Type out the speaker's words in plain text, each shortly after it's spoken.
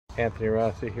Anthony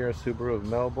Rossi here, Subaru of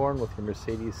Melbourne, with your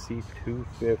Mercedes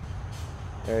C250.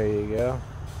 There you go.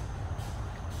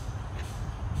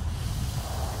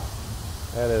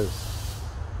 That is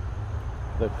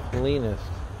the cleanest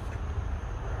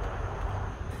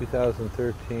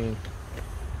 2013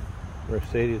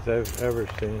 Mercedes I've ever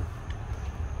seen.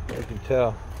 You can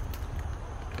tell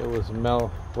it was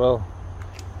well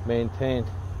maintained.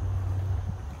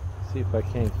 See if I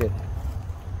can't get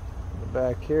the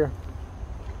back here.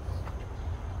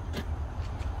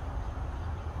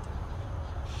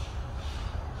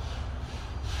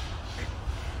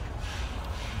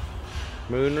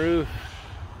 Moonroof,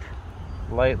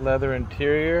 light leather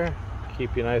interior,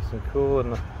 keep you nice and cool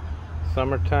in the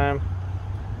summertime.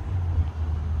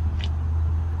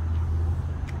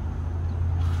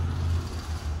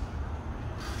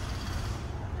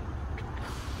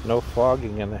 No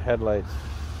fogging in the headlights.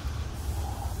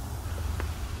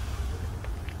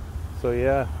 So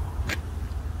yeah,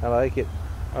 I like it.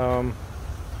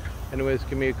 Anyways,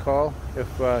 give me a call if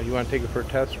you want to take it for a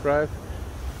test drive.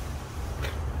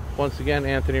 Once again,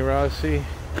 Anthony Rossi.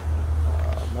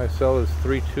 My cell is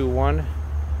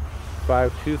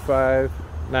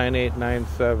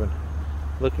 321-525-9897.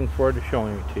 Looking forward to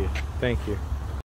showing it to you. Thank you.